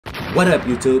What up,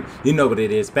 YouTube? You know what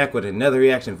it is, back with another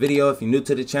reaction video. If you're new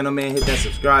to the channel, man, hit that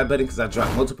subscribe button because I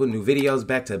drop multiple new videos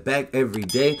back to back every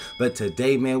day. But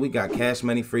today, man, we got Cash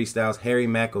Money Freestyles,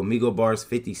 Mack Omegle bars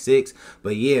 56.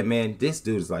 But yeah, man, this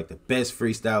dude is like the best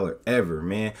freestyler ever,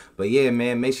 man. But yeah,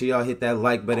 man, make sure y'all hit that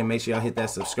like button, make sure y'all hit that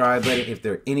subscribe button. If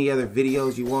there are any other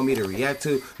videos you want me to react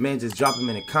to, man, just drop them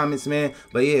in the comments, man.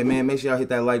 But yeah, man, make sure y'all hit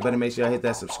that like button, make sure y'all hit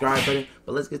that subscribe button.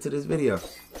 But let's get to this video.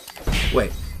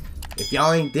 Wait. If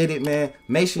y'all ain't did it, man,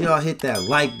 make sure y'all hit that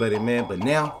like button, man. But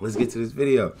now, let's get to this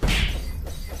video.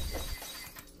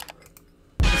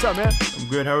 What's up, man? I'm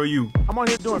good, how are you? I'm on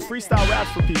here doing freestyle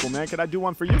raps for people, man. Can I do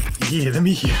one for you? Yeah, let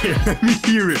me hear it. Let me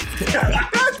hear it.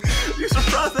 You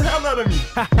surprised the hell out of me.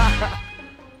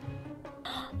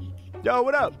 Yo,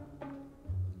 what up?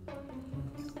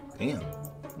 Damn.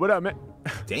 What up, man?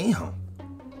 Damn.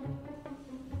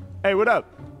 Hey, what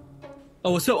up?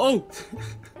 Oh, what's up? Oh!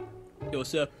 Yo,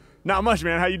 what's up? Not much,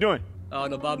 man. How you doing? Oh,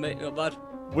 not bad, mate. Not bad.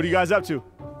 What are you guys up to?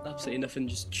 Absolutely nothing.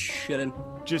 Just chilling.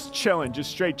 Just chilling. Just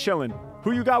straight chilling.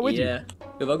 Who you got with you? Yeah.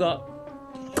 Who have I got?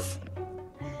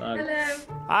 Hello.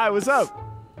 Hi, what's up?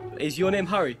 Is your name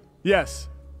Harry? Yes.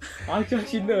 I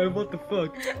actually know. What the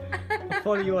fuck? I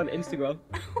follow you on Instagram.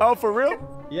 Oh, for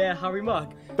real? Yeah, Harry Mack.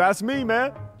 That's me,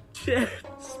 man. Shit.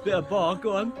 Spit a bar.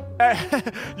 Go on.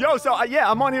 Yo, so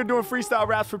yeah, I'm on here doing freestyle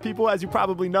raps for people, as you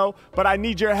probably know, but I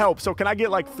need your help. So can I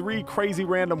get like 3 crazy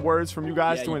random words from you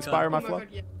guys to inspire my flow? God,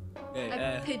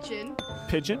 yeah. Pigeon.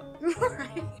 Pigeon.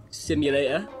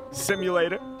 Simulator.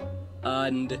 Simulator.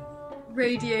 And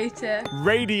Radiator.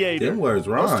 Radiator. Them words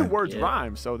rhyme. Those 2 words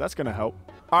rhyme, so that's gonna help.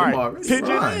 All right, pigeon,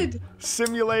 rhyme.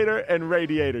 simulator, and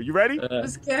radiator. You ready?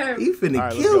 Let's go. He finna All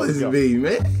right, kill let's his go. beat,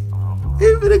 man. He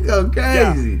finna go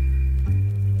crazy.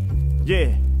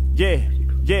 Yeah, yeah,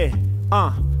 yeah.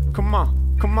 Come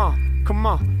on, come on, come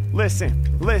on.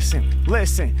 Listen, listen,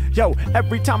 listen. Yo,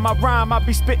 every time I rhyme, I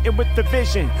be spitting with the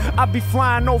vision. I be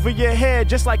flying over your head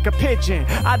just like a pigeon.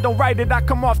 I don't write it, I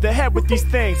come off the head with these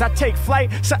things. I take flight,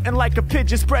 something like a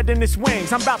pigeon spreading its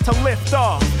wings. I'm about to lift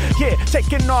off, yeah,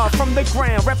 taking off from the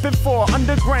ground. Repping for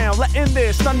underground, letting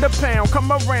this thunder pound come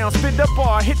around. Spit the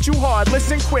bar, hit you hard,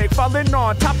 listen quick. Falling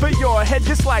on top of your head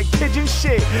just like pigeon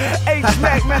shit.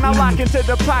 H-Mack, man, I lock into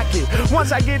the pocket.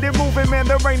 Once I get it moving, man,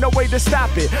 there ain't no way to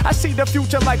stop it. I see the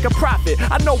future like a prophet,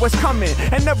 I know what's coming,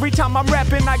 and every time I'm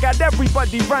rapping, I got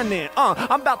everybody running.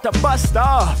 I'm about to bust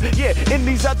off, yeah, in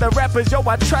these other rappers, yo,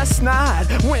 I trust not.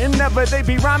 Whenever they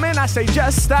be rhyming, I say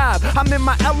just stop. I'm in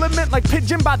my element like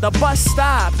pigeon by the bus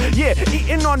stop, yeah,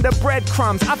 eating on the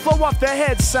breadcrumbs. I flow off the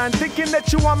head, son, thinking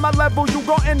that you on my level, you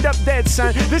gon' end up dead,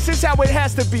 son. This is how it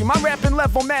has to be, my rapping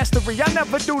level mastery. I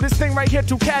never do this thing right here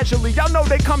too casually. Y'all know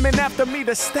they coming after me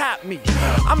to stop me.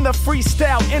 I'm the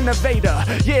freestyle innovator,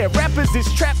 yeah, rappers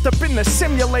is trapped up in the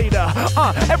simulator.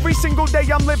 Every single day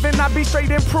I'm living, I be straight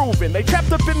improving. They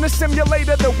trapped up in the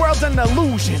simulator, the world's an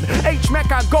illusion.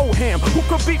 H-Mack, I go ham. Who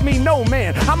could beat me? No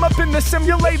man. I'm up in the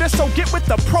simulator, so get with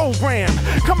the program.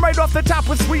 Come right off the top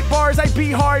with sweet bars, I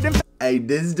be hard and Hey,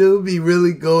 this dude be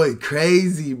really going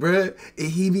crazy, bruh. And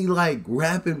he be like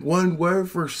rapping one word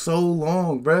for so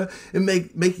long, bruh. It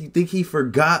make you think he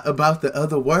forgot about the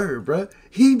other word, bruh.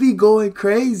 He be going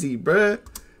crazy, bruh.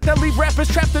 They leave rappers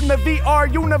trapped in the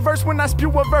VR universe when I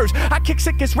spew a verse. I kick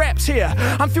sickest raps here.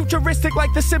 I'm futuristic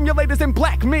like the simulators in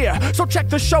Black Mirror. So check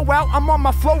the show out, I'm on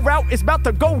my flow route. It's about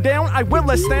to go down, I will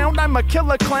astound. I'm a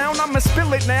killer clown, I'ma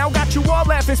spill it now. Got you all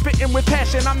laughing, spitting with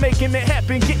passion. I'm making it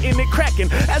happen, getting it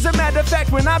cracking. As a matter of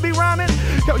fact, when I be rhyming,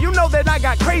 yo, you know that I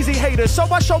got crazy haters. So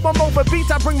I show them over beats,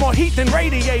 I bring more heat than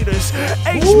radiators.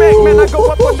 H-Mack, man, I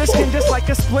go up on the skin just like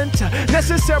a splinter.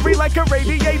 Necessary like a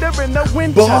radiator in the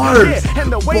winter. Bars. Yeah,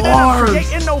 and the way that I'm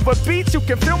creating over beats, you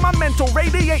can feel my mental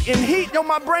radiating heat. Yo,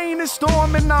 my brain is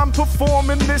storming, I'm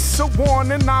performing this a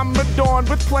warning. I'm adorned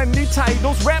with plenty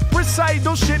titles, rap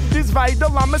recital, shit is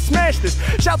vital. I'ma smash this.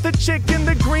 Shout the chick in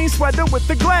the green sweater with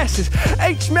the glasses.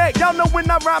 H-Mack, y'all know when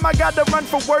I rhyme, I gotta run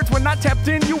for words. When I tapped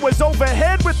in, you was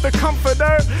overhead with the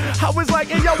comforter. I was like,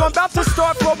 hey yo, I'm about to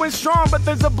start flowing strong, but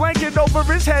there's a blanket over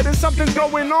his head and something's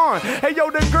going on. Hey yo,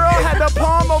 the girl had a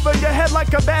palm over your head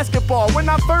like a basketball. When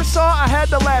I first saw, I had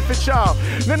to laugh at y'all.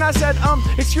 Then I said,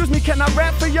 excuse me, can I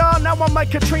rap for y'all? Now I'm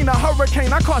like Katrina,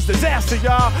 hurricane, I cause disaster,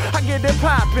 y'all. I get it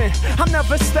poppin', I'm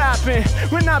never stopping.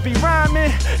 When I be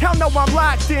rhyming, hell no, I'm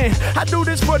locked in. I do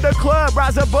this for the club,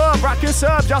 rise above, rockin'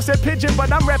 subs. Y'all said pigeon,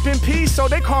 but I'm reppin' peace, so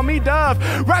they call me Dove.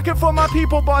 Rockin' for my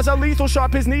people, bars are lethal,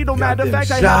 sharp as needle. Matter of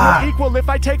fact, I have no equal. If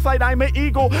I take flight, I'm an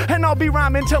eagle, and I'll be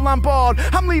rhyming till I'm bald.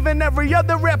 I'm leaving every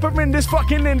other rapper in this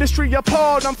fucking industry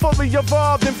appalled. I'm fully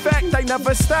evolved, in fact, I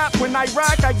never stop when I ride.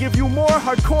 track, I give you more.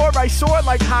 Hardcore, I soar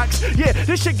like hawks. Yeah,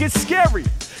 this shit gets scary.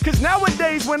 Cause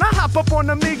nowadays when I hop up on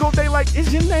Omegle, they like,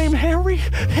 is your name Henry?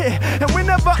 Yeah. And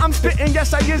whenever I'm spitting,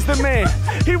 yes, I is the man.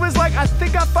 He was like, I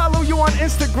think I follow you on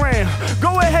Instagram.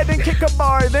 Go ahead and kick a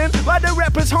bar then. A lot of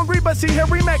rappers hungry, but see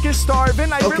Harry Mack is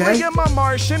starving. I really am a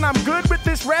Martian, I'm good with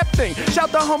this rap thing.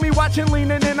 Shout the homie watching,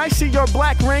 leaning in, I see your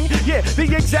black ring. Yeah, the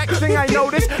exact thing I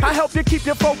noticed. I help you keep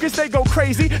your focus, they go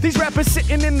crazy. These rappers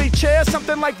sitting in the chair,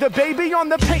 something like the baby on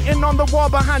the painting on the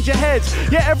wall behind your heads.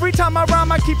 Yeah, every time I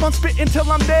rhyme, I keep on spitting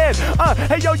till I'm dead.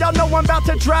 Hey yo, y'all know I'm about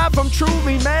to drive, I'm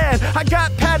truly mad. I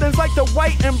got patterns like the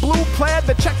white and blue plaid,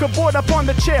 the checkerboard up on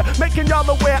the chair, making y'all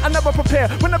aware I never prepare.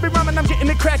 When I be rhyming, I'm getting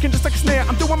it cracking just like a snare.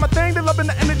 I'm doing my thing, they loving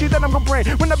the energy that I'm gonna bring.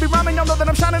 When I be rhyming, y'all know that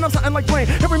I'm shining, I'm something like brain.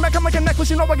 Every Mac, I'm like a necklace,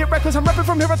 you know I get reckless. I'm rapping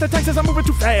from here at the Texas, I'm moving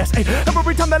too fast. Hey,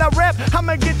 every time that I rap,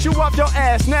 I'ma get you off your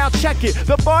ass. Now check it,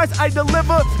 the bars I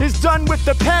deliver is done with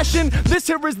the passion. This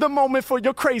here is the moment for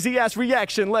your crazy ass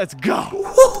reaction. Let's go.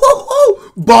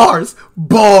 Bars,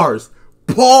 bars,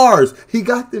 bars. He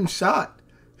got them shot.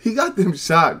 He got them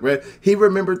shot, bruh. He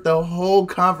remembered the whole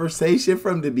conversation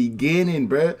from the beginning,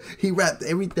 bruh. He rapped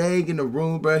everything in the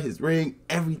room, bruh. His ring,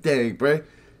 everything, bruh.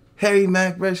 Harry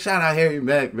Mack, bruh. Shout out Harry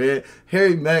Mack, man.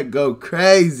 Harry Mack go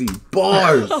crazy.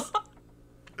 Bars.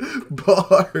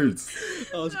 Bars.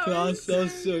 That was class. That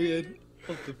was so good.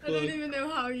 What the fuck? I don't even know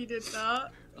how you did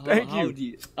that. Thank How you. do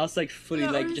you? That's like fully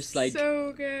That like was just like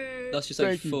so good. that's just like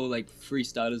Thank you. full like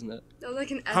freestyle, isn't it? That was like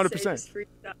an 100%. essay. Just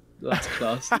freestyle. That's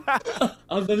class.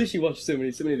 I've literally watched so many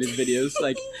of his videos.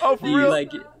 Like Oh, for you real?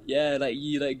 like like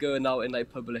you like going out in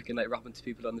like public and like rapping to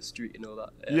people on the street and all that.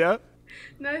 Yeah.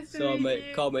 Nice to So meet mate,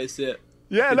 you. can't wait to see it.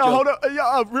 Yeah, Good no, job. hold up.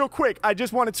 Yeah, real quick. I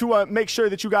just wanted to make sure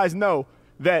that you guys know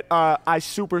that I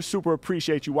super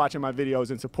appreciate you watching my videos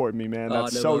and supporting me, man.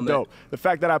 That's no so problem, dope. The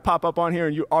fact that I pop up on here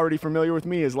and you're already familiar with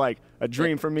me is like a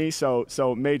dream for me. So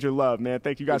major love, man.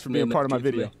 Thank you guys for being part of my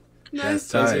video. Nice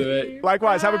That's to tight. meet you.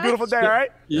 Likewise, have a beautiful day, all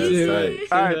right? You That's too.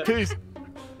 tight. All right, peace.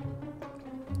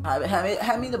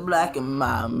 Hand me the black and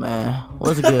mild, man.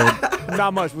 What's good?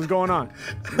 Not much. What's going on?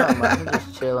 Not much. I'm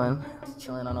just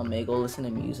chilling on Omegle,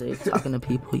 listening to music, talking to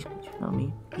people. You know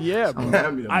me. Yeah, bro.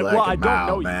 Hand me the I black and don't mild,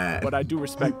 know you, man. but I do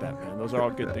respect that, man. Those are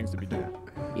all good things to be doing.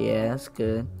 Yeah, that's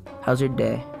good. How's your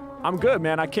day? I'm good,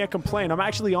 man. I can't complain. I'm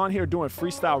actually on here doing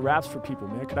freestyle raps for people,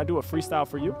 man. Could I do a freestyle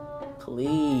for you?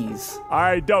 Please. All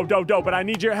right, dope. But I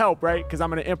need your help, right? Because I'm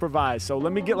going to improvise. So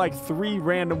let me get like 3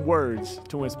 random words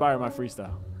to inspire my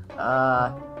freestyle.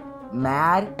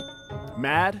 Mad,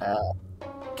 Mad,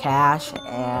 cash,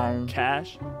 and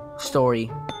cash,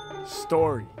 story.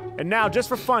 story. And now, just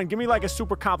for fun, give me like a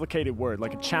super complicated word,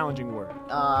 like a challenging word.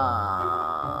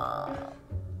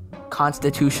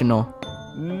 Constitutional.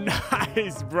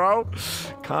 Nice, bro.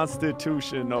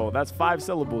 Constitutional. That's 5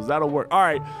 syllables. That'll work. All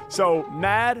right. So,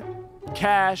 mad,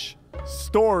 cash,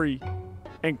 story,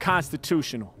 and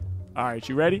constitutional. All right.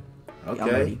 You ready? I'm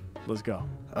Okay. ready. Let's go.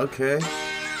 Okay.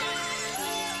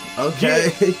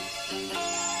 Okay.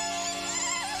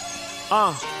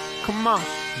 Come on.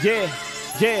 Yeah.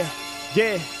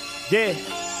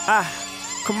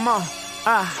 Come on.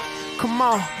 Come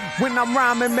on. When I'm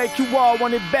rhyming, make you all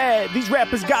want it bad. These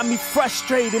rappers got me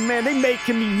frustrated, man. They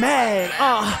making me mad.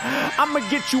 I'ma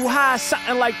get you high,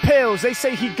 something like pills. They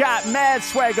say he got mad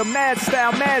swagger, mad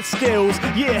style, mad skills.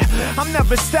 Yeah, I'm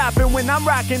never stopping. When I'm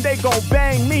rocking, they gon'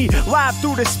 bang me. Live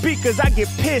through the speakers, I get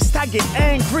pissed, I get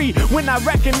angry. When I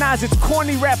recognize it's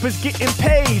corny rappers getting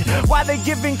paid. Why they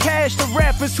giving cash to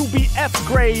rappers who be F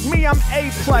grade? Me, I'm A+,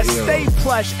 stay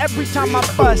plush every time I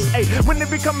bust. Hey, when they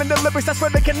be coming to lyrics, I swear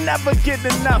they can never get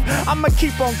enough. I'ma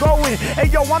keep on going. Hey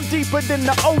yo, I'm deeper than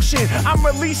the ocean. I'm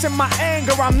releasing my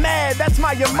anger. I'm mad, that's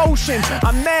my emotion.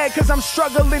 I'm mad cause I'm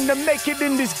struggling to make it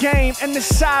in this game. And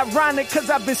it's ironic cause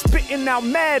I've been spitting out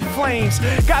mad flames.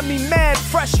 Got me mad,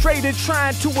 frustrated,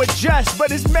 trying to adjust.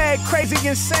 But it's mad, crazy,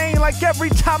 insane. Like every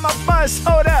time I bust.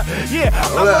 Hold up, yeah,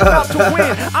 I'm about to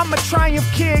win. I'm a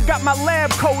triumph kid, got my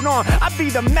lab coat on. I be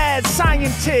the mad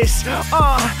scientist.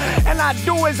 And I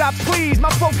do as I please. My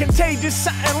flow contagious,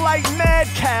 something like mad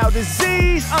cow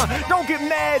disease. Don't get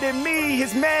mad at me,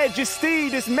 His Majesty.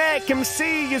 This Mack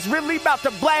MC is really about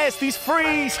to blast these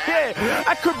frees. Yeah,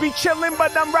 I could be chilling,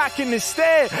 but I'm rocking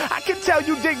instead. I can tell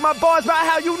you dig my bars by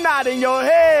how you nod in your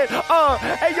head.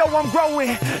 Hey yo, I'm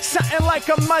growing something like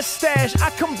a mustache. I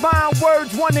combine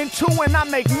words 1 and 2 and I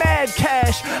make mad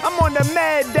cash. I'm on the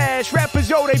mad dash. Rappers,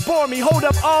 yo, they bore me. Hold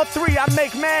up, all 3, I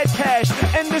make mad cash.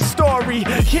 End the story.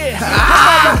 Yeah,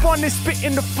 I'm all up on this spit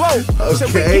in the flow. So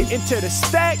we Okay. getting to the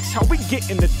stacks, how we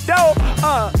getting the dough.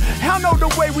 How know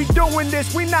the way we doing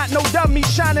this? We not no dummy,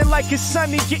 shining like it's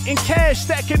sunny, getting cash,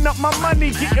 stacking up my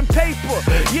money, getting paper.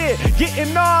 Yeah,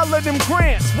 getting all of them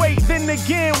grants. Wait, then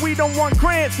again, we don't want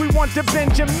grants, we want the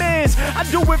Benjamins. I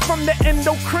do it from the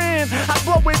endocrine, I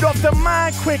blow it off the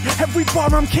mind quick. Every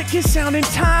bar I'm kicking sounding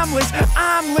timeless.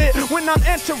 I'm lit when I'm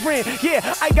entering.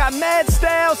 Yeah, I got mad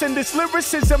styles and this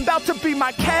lyricism about to be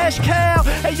my cash cow.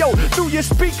 Hey yo, through your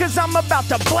speakers I'm about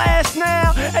to blast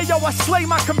now. Hey yo, I slay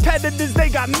my competitors, they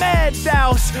got mad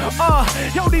doubts.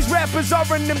 Yo, these rappers are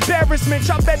an embarrassment.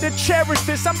 Y'all better cherish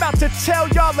this. I'm about to tell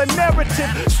y'all a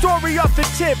narrative. Story off the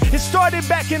tip. It started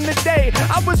back in the day.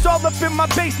 I was all up in my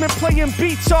basement playing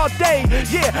beats all day.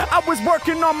 Yeah, I was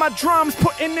working on my drums,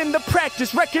 putting in the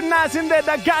practice, recognizing that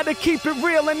I gotta keep it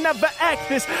real and never act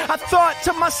this. I thought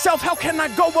to myself, how can I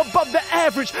go above the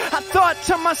average? I thought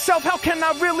to myself, how can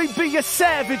I really be a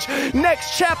savage?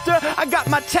 Next chapter, I got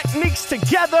my techniques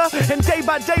together, and day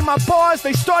by day my bars,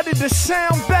 they started to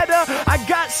sound better. I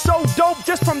got so dope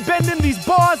just from bending these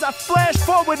bars. I flash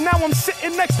forward, now I'm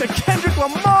sitting next to Kendrick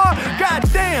Lamar. God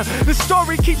damn, the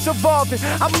story keeps evolving.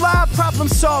 I'm live problem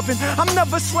solving. I'm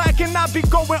never slacking, I be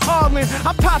going all in.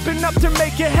 I'm popping up to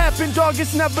make it happen, dog,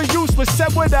 it's never useless.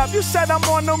 Said what up, you said I'm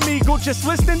on Omegle, just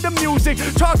listening to music,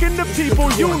 talking to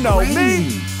people, you know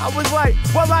me. I was like,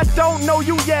 well, I don't know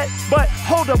you yet, but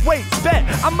hold up, wait, bet.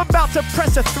 I'm about to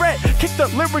press a threat, kick the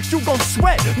lyrics, you gon'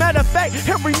 sweat. Matter of fact,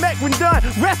 Harry Mack when done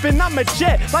rapping, I'm a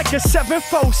jet, like a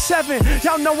 747.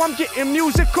 Y'all know I'm getting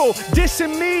musical,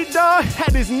 dissing me, dog,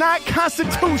 that is not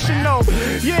constitutional.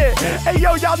 Yeah, hey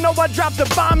yo, y'all know I dropped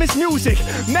the bombest music.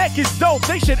 Mac is dope,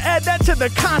 they should add that to the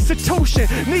Constitution.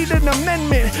 Need an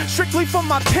amendment, strictly for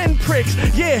my pen pricks.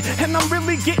 Yeah, and I'm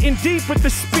really getting deep with the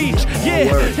speech.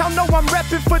 Yeah, y'all know I'm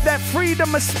rapping for that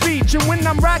freedom of speech. And when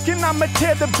I'm rocking, I'ma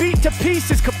tear the beat to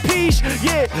pieces, capiche?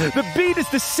 Yeah, the beat is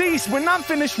deceased when I'm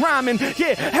finished rhyming.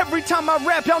 Yeah, every time I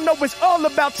rap, y'all know it's all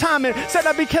about timing. Said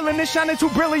I be killing this, shining too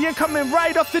brilliant, coming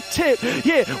right off the tip.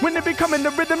 Yeah, when it be coming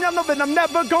the rhythm, y'all know that I'm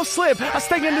never gon' slip. I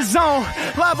stay in the zone,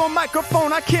 live on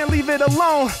microphone, I can't leave it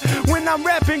alone. When I'm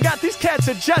rapping, got these cats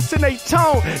adjusting they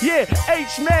tone. Yeah,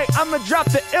 H-Mac, I'ma drop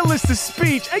the illest of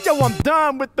speech. Hey yo, I'm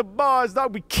done with the bars,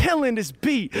 dog, we killing this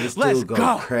beat. Let's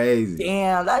go. Crazy.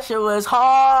 Damn, that shit was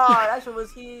hard. That shit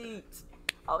was heat.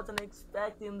 I wasn't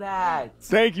expecting that.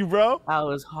 Thank you, bro. That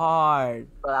was hard,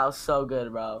 but that was so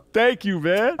good, bro. Thank you,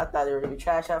 man. I thought they were gonna be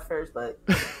trash at first, but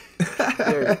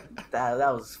that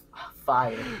was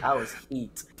fire. That was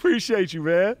heat. Appreciate you,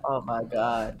 man. Oh my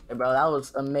god, hey, bro, that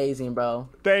was amazing, bro.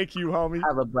 Thank you, homie.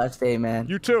 Have a blessed day, man.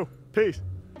 You too. Peace.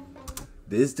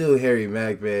 This dude, Harry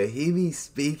Mack, man, he be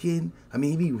speaking, I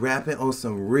mean, he be rapping on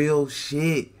some real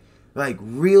shit. Like,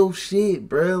 real shit,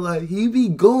 bro. Like, he be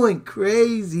going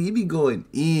crazy. He be going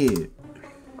in.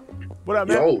 What up,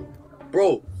 man? Yo,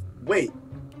 bro, wait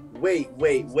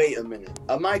a minute.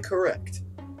 Am I correct?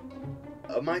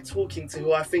 Am I talking to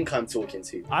who I think I'm talking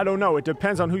to? I don't know. It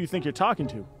depends on who you think you're talking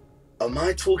to. Am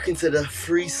I talking to the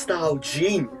freestyle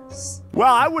genius?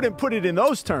 Well, I wouldn't put it in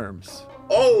those terms.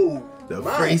 Oh, The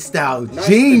man. freestyle Nice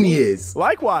genius.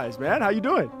 Likewise, man. How you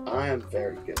doing? I am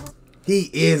very good.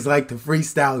 He is like the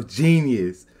freestyle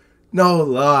genius. No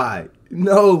lie.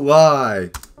 No lie.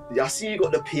 I see you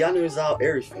got the pianos out,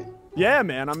 everything. Yeah,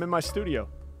 man. I'm in my studio.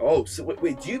 Oh, so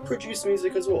wait, do you produce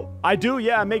music as well? I do,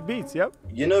 yeah. I make beats, yep.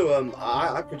 You know,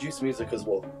 I produce music as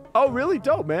well. Oh, really?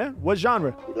 Dope, man. What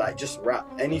genre? Like, just rap.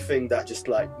 Anything that just,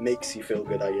 like, makes you feel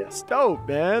good, I guess. Dope,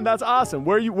 man. That's awesome.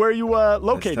 Where are you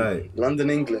located? That's tight.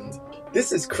 London, England.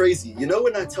 This is crazy. You know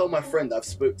when I tell my friend I've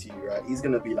spoke to you, right? He's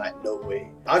gonna be like, no way.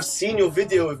 I've seen your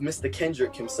video with Mr.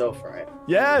 Kendrick himself, right?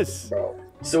 Yes. Bro.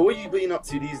 So what you been up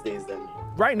to these days then?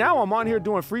 Right now, I'm on here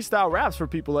doing freestyle raps for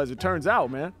people, as it turns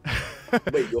out, man.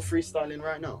 Wait, you're freestyling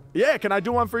right now? Yeah, can I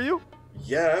do one for you?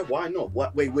 Yeah, why not?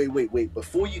 What? Wait.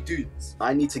 Before you do this,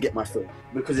 I need to get my phone.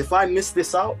 Because if I miss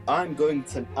this out, I ain't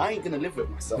gonna live with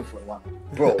myself for a while.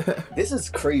 Bro, this is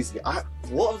crazy.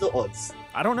 What are the odds?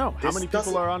 I don't know. How This many people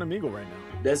doesn't- are on Omegle right now?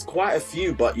 There's quite a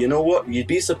few, but you know what? You'd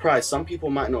be surprised. Some people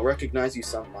might not recognize you,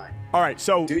 some might. All right,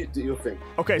 so... Do your thing.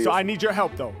 Okay, Do so your I thing. need your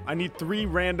help, though. I need 3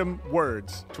 random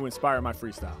words to inspire my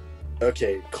freestyle.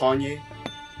 Okay, Kanye,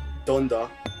 Donda,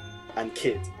 and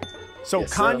Kid. So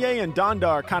Yes, sir. Kanye and Donda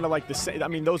are kind of like the same. I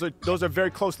mean, those are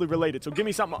very closely related. So give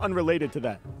me something unrelated to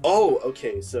that. Oh,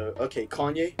 okay. So,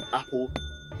 Kanye, Apple,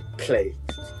 Play.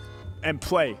 And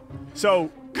play.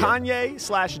 So Kanye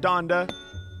 / Donda,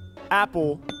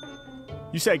 Apple,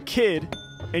 you said Kid,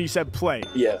 and you said play.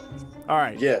 Yeah. All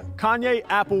right. Yeah. Kanye,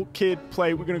 Apple, Kid,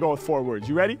 play. We're going to go with 4 words.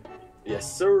 You ready?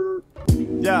 Yes, sir.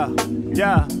 Yeah.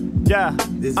 Yeah.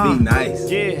 This be nice.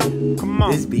 Yeah. Come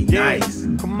on. This be yeah. nice.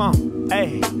 Come on.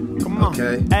 Hey. Come on.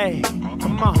 Okay. Hey.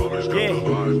 Come on.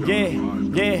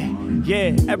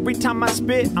 Yeah. Every time I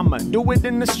spit, I'ma do it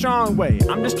in a strong way.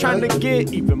 I'm just trying to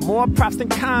get even more props than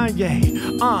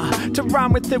Kanye. To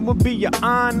rhyme with it would be an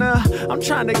honor. I'm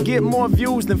trying to get more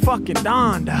views than fucking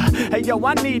Donda. Hey yo,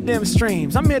 I need them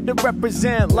streams. I'm here to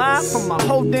represent live for my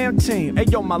whole damn team. Hey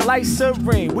yo, my life's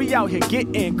serene. We out here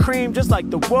getting cream just like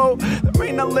the whoa. There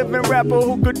ain't a living rapper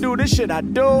who could do the shit I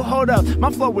do. Hold up,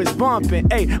 my flow is bumping.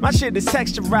 Hey, my shit is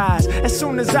texturized. As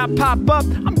soon as I pop up,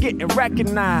 I'm getting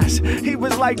recognized. He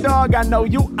was like, dog, I know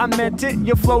you, I meant it.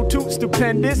 Your flow too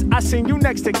stupendous. I seen you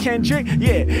next to Kendrick.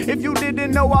 Yeah, if you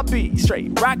didn't know, I'll be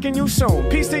straight rocking you soon.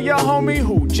 Peace to your homie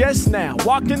who just now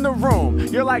walked in the room.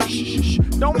 You're like, shh,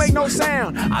 don't make no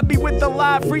sound. I be with the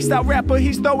live freestyle rapper,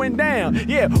 he's throwing down.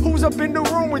 Yeah, who's up in the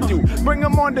room with you? Bring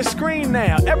him on the screen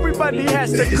now. Everybody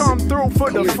has to come through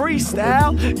for the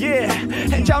freestyle. Yeah,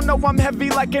 and y'all know I'm heavy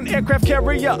like an aircraft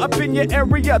carrier. Up in your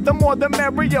area, the more the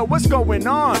merrier. What's going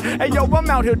on? Hey yo, I'm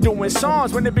out here doing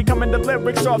songs. When it be coming the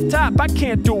lyrics off top, I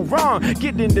can't do wrong.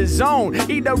 Get in the zone,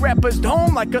 eat a rapper's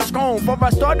dome like a scone. Before I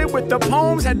started with the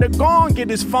poems, had to go and get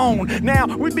his phone. Now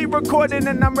we be recording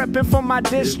and I'm repping for my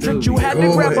district. You had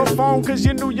to grab a phone cause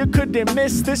you knew you couldn't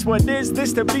miss this. What is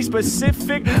this to be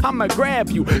specific? I'ma grab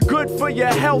you. Good for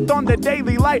your health on the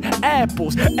daily like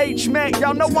apples. H-Mack,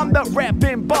 y'all know I'm the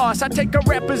rapping boss. I take a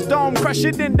rapper's dome, crush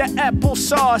it into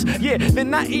applesauce. Yeah,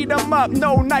 then I eat them up.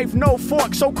 No knife, no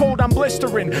fork, so cold I'm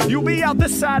blistering. You be out the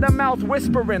side of mouth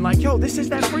whispering like, yo, this is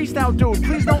that freestyle dude.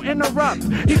 Please don't interrupt.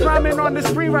 He's rhyming on the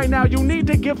screen right now. You need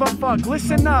to give a fuck.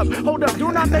 Listen up. Hold up.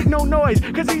 Do not make no noise.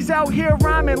 Cause he's out here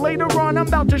rhyming. Later on, I'm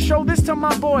about to show this to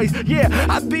my boys. Yeah,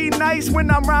 I be nice when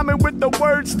I'm rhyming with the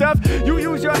word stuff. You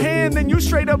use your hand, then you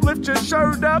straight up lift your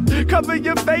shirt up. Cover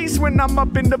your face when I'm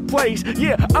up in the place.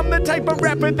 Yeah, I'm the type of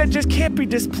rapper that just can't be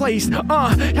displaced.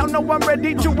 Y'all know I'm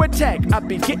ready to attack. I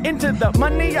be getting to the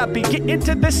money. I be getting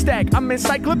to the stack. I'm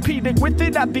encyclopedic with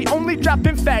it. I be only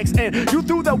dropping facts. And you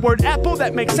threw the word apple.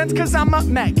 That makes sense cause I'm a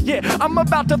Mac. Yeah, I'm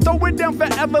about to throw it down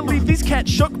forever. Leave these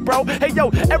cats shook, bro. Hey yo,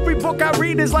 every book I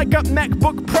read is like a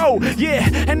MacBook Pro. Yeah,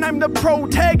 and I'm the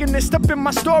protagonist up in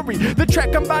my story. The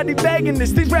track I'm body bagging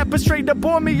this. These rappers straight up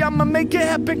bore me. I'ma make it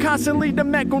happen constantly. The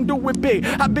Mac gon' do it big.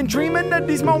 I've been dreaming of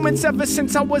these moments ever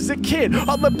since I was a kid.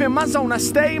 All up in my zone I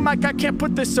stay. Mike, I can't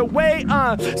put this away.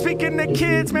 Speaking to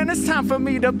kids, man, it's time for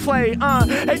me to play.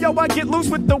 Hey yo, I get loose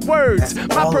with the words.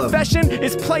 My profession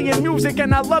is playing music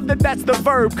and I love that that's the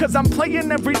verb. Cause I'm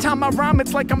playing every time I rhyme.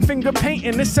 It's like I'm finger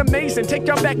painting. It's amazing. Take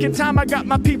y'all back in time. I got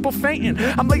my people fainting.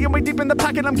 I'm laying way deep in the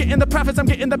pocket. I'm getting the profits. I'm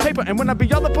getting the paper. And when I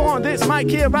be all up on this mic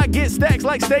here, I get stacks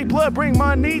like stapler. Bring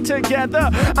money together.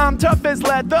 I'm tough as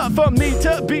leather. For me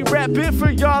to be rapping for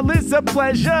y'all is a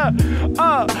pleasure.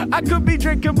 I could be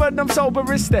drinking, but I'm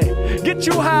sober instead. Get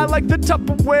you high like the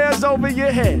Tupperware's over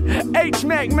your head.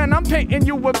 H-Mack, man, I'm painting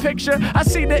you a picture. I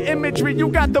see the imagery. You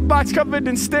got the box covered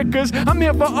in stickers. I'm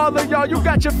here for all of y'all. You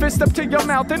got your fist up to your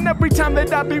mouth. And every time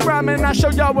that I be rhyming, I show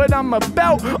y'all what I'm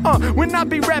about. When I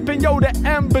be rapping, yo, the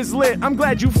ember's lit. I'm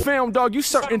glad you filmed, dog. You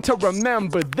certain to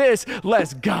remember this.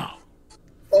 Let's go.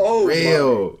 Oh,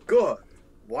 real. My God.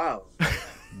 Wow.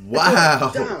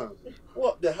 Wow. Damn.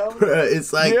 What the hell? Bruh,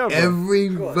 it's like every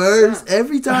God, verse, damn.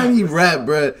 every time he rap,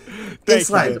 bruh,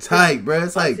 it's like tight, bruh.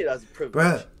 It's like,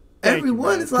 bruh,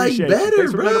 everyone is like better,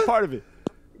 Thanks for being a bruh. part of it.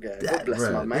 Yeah, God bless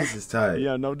my man. This is tight.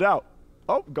 Yeah, no doubt.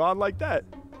 Oh, gone like that.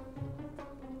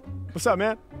 What's up,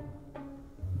 man?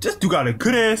 Just you got a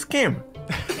good ass camera.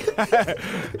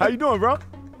 How you doing, bro?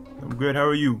 I'm good. How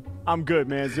are you? I'm good,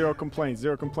 man. Zero complaints.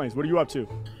 Zero complaints. What are you up to?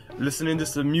 Listening to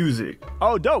some music.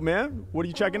 Oh, dope, man. What are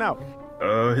you checking out?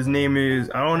 His name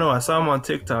is, I don't know, I saw him on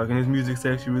TikTok and his music's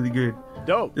actually really good.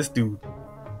 Dope. This dude.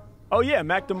 Oh, yeah,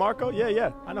 Mac DeMarco?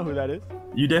 Yeah. I know who that is.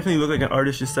 You definitely look like an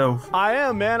artist yourself. I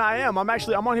am, man. I am. I'm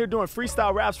on here doing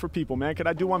freestyle raps for people, man. Can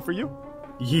I do one for you?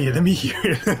 Yeah, let me hear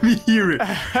it. Let me hear it.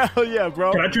 Hell yeah,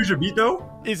 bro. Can I choose your beat, though?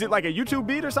 Is it like a YouTube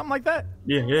beat or something like that?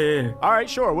 Yeah. All right,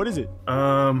 sure. What is it?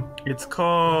 It's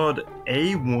called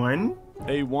A1.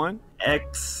 A1?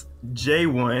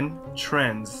 XJ1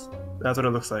 Trends. That's what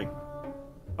it looks like.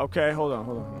 Okay, hold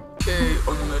on.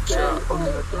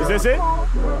 Is this it?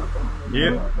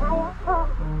 Yeah.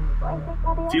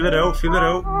 Feel it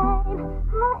out.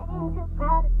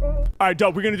 All right,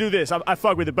 dope. We're going to do this. I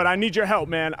fuck with it, but I need your help,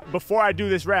 man. Before I do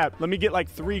this rap, let me get like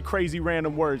 3 crazy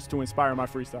random words to inspire my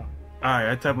freestyle. All right,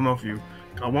 I type them out for you.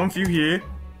 Got one for you here.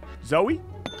 Zoe?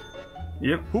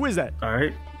 Yep. Who is that? All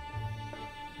right.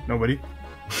 Nobody.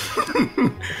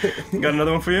 Got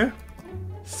another one for you?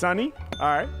 Sunny? All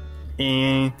right.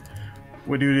 And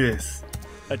we'll do this.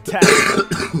 Attack.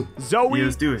 Zoe, Yeah,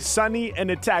 let's do it. Sunny,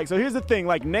 and Attack. So here's the thing,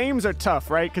 like names are tough,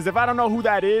 right? Because if I don't know who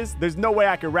that is, there's no way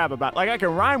I can rap about it. Like I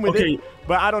can rhyme with it,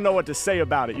 but I don't know what to say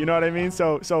about it. You know what I mean?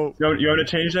 So You want to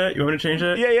change that? You want to change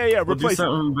that? Yeah. We'll do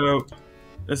something about.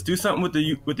 Let's do something with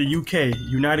the UK,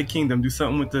 United Kingdom. Do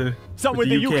something with the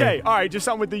UK. All right, just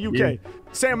something with the UK. Yeah.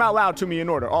 Say them out loud to me in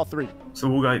order, all three. So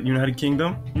we got United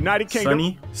Kingdom,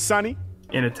 Sunny,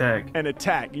 and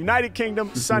Attack. United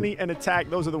Kingdom, Sunny, and Attack.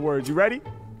 Those are the words. You ready?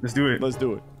 Let's do it. Let's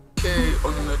do it.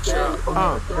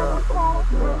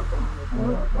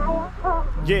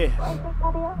 Yeah.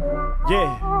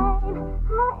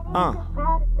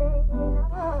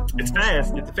 It's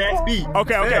fast. It's a fast beat.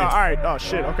 Okay, Fast. all right. Oh,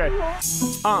 shit, okay.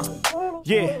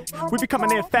 Yeah, we be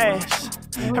coming in fast.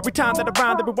 Every time that I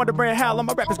rhyme, they be wondering how long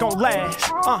my rap is gonna last.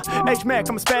 H-Mack,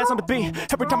 I'm a spaz on the beat.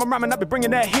 Every time I'm rhyming, I be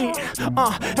bringing that heat.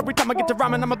 Every time I get to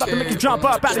rhyming, I'm about to make you jump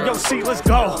up out of your seat. Let's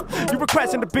go. You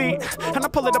requesting the beat, and I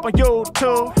pull it up on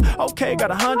YouTube. Okay, got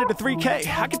 100 to 3K.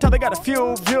 I can tell they got a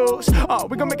few views.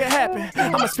 We gon' make it happen.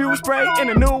 I'ma spew spray in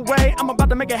a new way. I'm about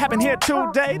to make it happen here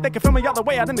today. They can feel me all the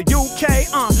way out in the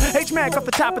UK. H-Mack off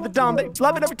the top of the dome. They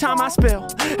love it every time I spill.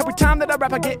 Every time that I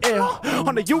rap, I get ill.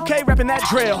 On the UK, rapping that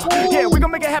drill. Yeah, we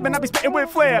gon' make it happen. I be spitting with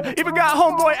flair. Even got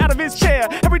homeboy out of his chair.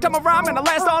 Every time I rhyme, and I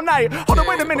last all night. Hold on,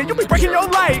 wait a minute, you be breaking your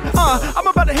light. I'm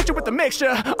about to hit you with the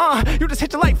mixture. You just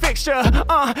hit your light fixture.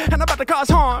 And I'm about to cause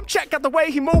harm. Check out the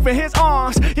way he moving his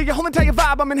arms. Yeah, you holding tight your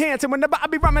vibe, I'm enhancing. Whenever I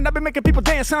be rhyming, I be making people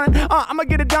dance, son. I'ma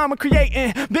get it done with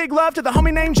creating. Big love to the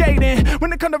homie named Jaden.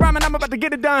 When it come to rhyming, I'm about to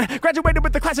get it done. Graduated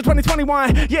with the class of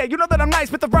 2021. Yeah, you know that I'm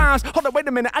nice with the rhymes. Hold on, wait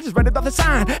a minute, I just read it off the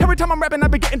sign. Every time I'm rapping, I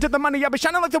be getting to the money. I be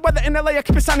shining like the weather in LA, I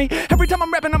keep it sunny. Every time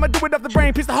I'm rapping, I'ma do it off the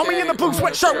brain. Piece the homie in the blue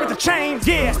sweatshirt with the chain.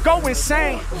 Yeah, go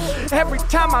insane. Every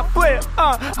time I flip,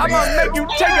 I'ma make you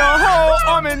take a whole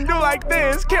arm and do like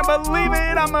this. Can't believe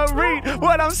it, I'ma read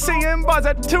what I'm seeing. Bars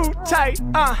are too tight.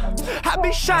 I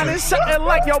be shining something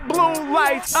like your blue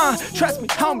lights. Trust me,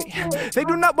 homie, they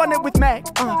do not want it with Mac.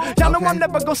 Y'all know I'm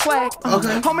never gon' slack.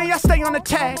 Homie, I stay on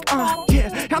attack.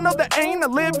 Yeah, y'all know there ain't a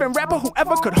living rapper who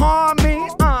ever could harm me.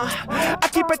 I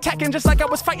keep attacking just like I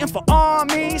was fighting for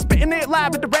army. Spitting it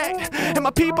live and direct. And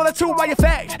my people, that's who I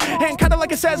affect. And kinda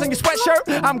like it says on your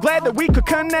sweatshirt, I'm glad that we could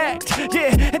connect.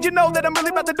 Yeah, and you know that I'm really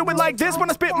about to do it like this when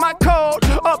I spit my code.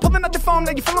 Pulling out the phone,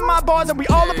 now you feeling my bars, and we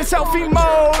all up in selfie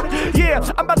mode. Yeah,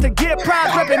 I'm about to get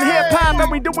props, rapping hip-hop,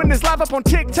 and we doing this live up on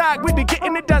TikTok. We be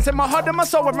getting it done, set my heart and my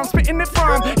soul where I'm spitting it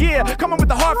from. Yeah, coming with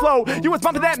the hard flow, you was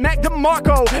bumping that Mac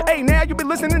DeMarco. Hey, now you be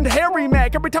listening to Harry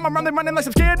Mack. Every time I'm running like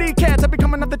some scaredy cats. I be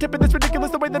coming off the tip of this ridiculous,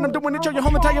 the way that I'm doing it. Show your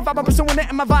whole entire vibe, I'm pursuing it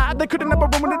in my vibe. They could've never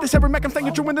ruined it, this Harry Mack, I'm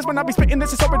staying true in this when I be spitting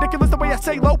this. It's so ridiculous, the way I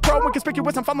say low pro and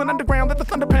conspicuous. I'm falling underground, let the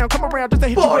thunder pound come around just to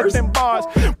hit you with them bars.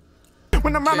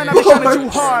 When I'm rhyming, I be shining too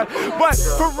hard. But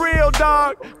for real,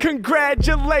 dog,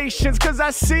 congratulations. Cause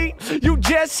I see you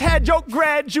just had your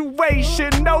graduation,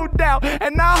 no doubt.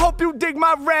 And I hope you dig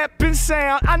my rapping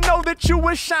sound. I know that you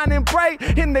were shining bright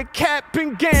in the cap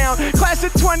and gown. Class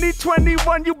of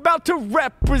 2021, you about to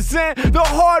represent. The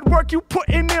hard work you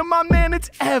putting in, my man, it's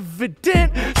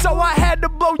evident. So I had to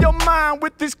blow your mind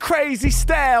with this crazy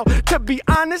style. To be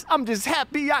honest, I'm just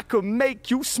happy I could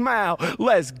make you smile.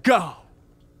 Let's go.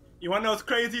 You wanna know what's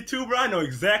crazy too, bro? I know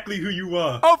exactly who you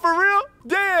are. Oh, for real?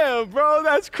 Damn, bro,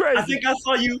 that's crazy. I think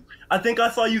I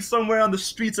saw you somewhere on the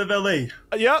streets of LA.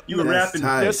 Yep. You were rapping.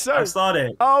 Tight. Yes, sir. I saw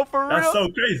that. Oh, for real? That's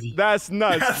so crazy. That's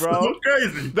nuts, That's bro. so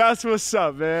crazy. That's what's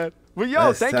up, man. Well, yo,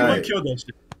 That's thank tight. you. You killed that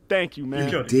shit. Thank you, man.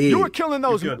 You killed it. You were killing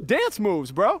those You killed it. dance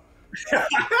moves, bro.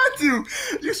 You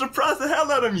surprised the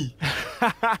hell out of me.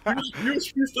 You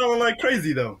was freestyling like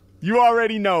crazy, though. You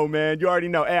already know, man. You already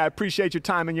know. Hey, I appreciate your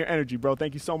time and your energy, bro.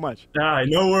 Thank you so much. All right,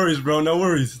 no worries, bro. No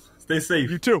worries. Stay safe.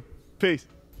 You too. Peace.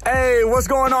 Hey, what's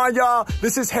going on, y'all?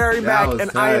 This is Harry Mack, was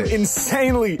and I am tight.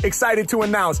 insanely excited to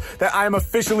announce that I am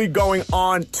officially going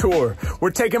on tour. We're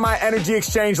taking my Energy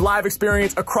Exchange live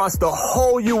experience across the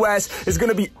whole U.S. It's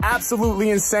gonna be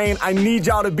absolutely insane. I need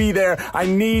y'all to be there. I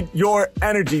need your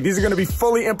energy. These are gonna be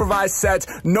fully improvised sets.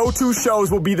 No two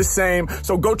shows will be the same.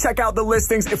 So go check out the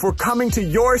listings. If we're coming to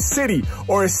your city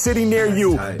or a city near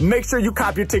you, tight. make sure you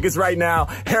cop your tickets right now.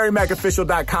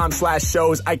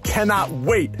 HarryMackOfficial.com/shows. I cannot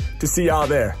wait to see y'all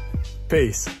there.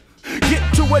 Peace. Get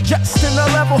to adjusting the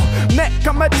level. Mac,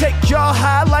 I'ma take y'all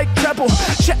high like treble.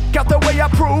 Check out out the way I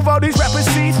prove all these rappers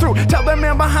see through. Tell the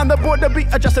man behind the board to be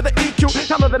adjusted to EQ.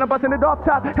 Tell them that I'm busting it off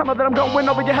top. Tell them that I'm going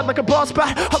over your head like a ball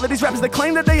spot. All of these rappers that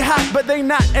claim that they hot, but they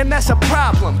not, and that's a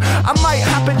problem. I might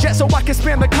hop a jet so I can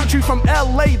span the country from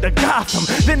LA to Gotham.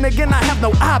 Then again, I have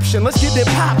no option. Let's get it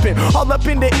poppin'. All up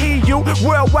in the EU,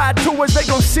 worldwide tours, they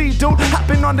gon' see, dude,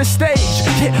 hopping on the stage.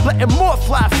 Yeah, letting more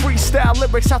fly freestyle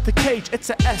lyrics out the cage. It's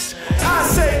a S. I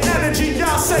say energy,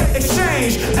 y'all say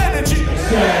exchange. Energy,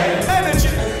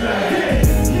 energy.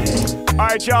 All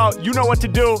right, y'all, you know what to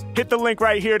do. Hit the link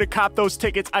right here to cop those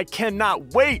tickets. I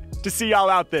cannot wait to see y'all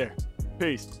out there.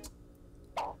 Peace.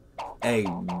 Hey,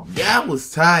 that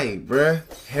was tight, bruh.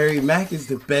 Harry Mack is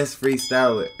the best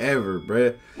freestyler ever,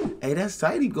 bruh. Hey, that's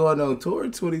tight. He going on tour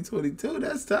 2022.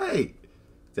 That's tight.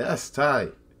 That's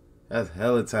tight. That's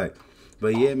hella tight.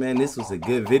 But yeah, man, this was a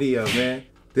good video, man.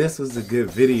 This was a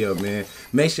good video, man.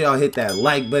 Make sure y'all hit that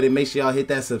like button. Make sure y'all hit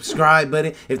that subscribe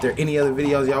button. If there are any other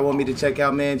videos y'all want me to check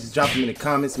out, man, just drop them in the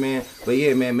comments, man. But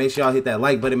yeah, man, make sure y'all hit that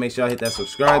like button. Make sure y'all hit that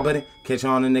subscribe button. Catch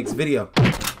y'all on the next video.